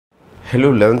Hello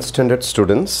 11th standard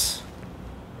students,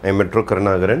 I am Metro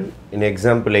Karnagaran. In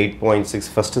example 8.6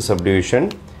 first subdivision,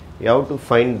 you have to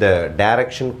find the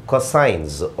direction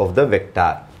cosines of the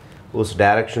vector whose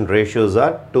direction ratios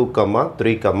are 2,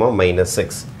 3, minus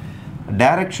 6.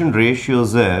 Direction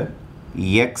ratios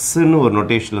x னு ஒரு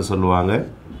நோட்டேஷனில் சொல்லுவாங்க,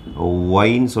 y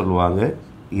னு சொல்லுவாங்க,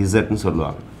 z னு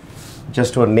சொல்லுவாங்க.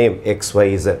 Just one name, x, y,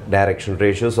 z, direction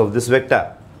ratios of this vector.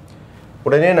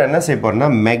 உடனே நான் என்ன செய்ய போறேன்னா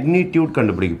magnitude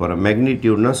கண்டுபிடிக்க போறேன்.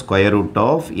 magnitudeனா square root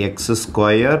of x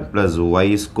square plus y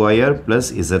square plus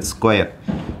z square.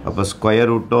 அப்போ square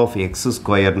root of x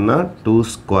square னா 2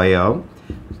 square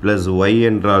plus y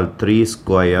என்றால் 3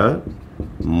 square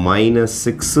minus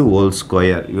 6 whole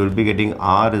square. You will be getting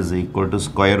r is equal to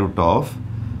square root of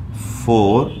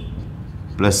 4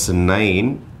 plus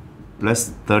 9 plus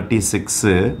 36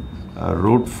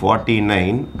 root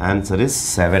 49. Answer is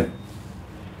 7.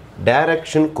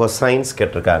 Direction cosines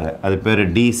கேட்டிருக்காங்க, அது பேர்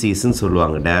DCs ன்னு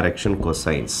சொல்லுவாங்க. direction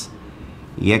cosines.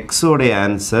 x ஓட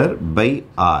answer by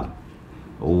r,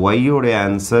 y ஓட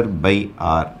answer by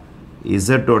r,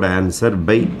 z ஓட answer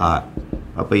by r.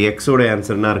 அப்போ x ஓட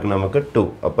answer என்ன இருக்கு நமக்கு 2.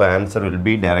 அப்போ answer will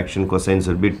be direction cosines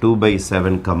will be 2 by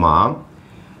 7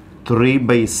 3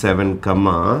 by 7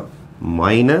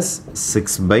 minus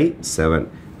 6 by 7.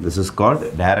 This is called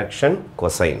direction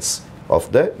cosines of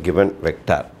the given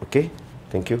vector. Okay,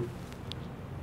 thank you.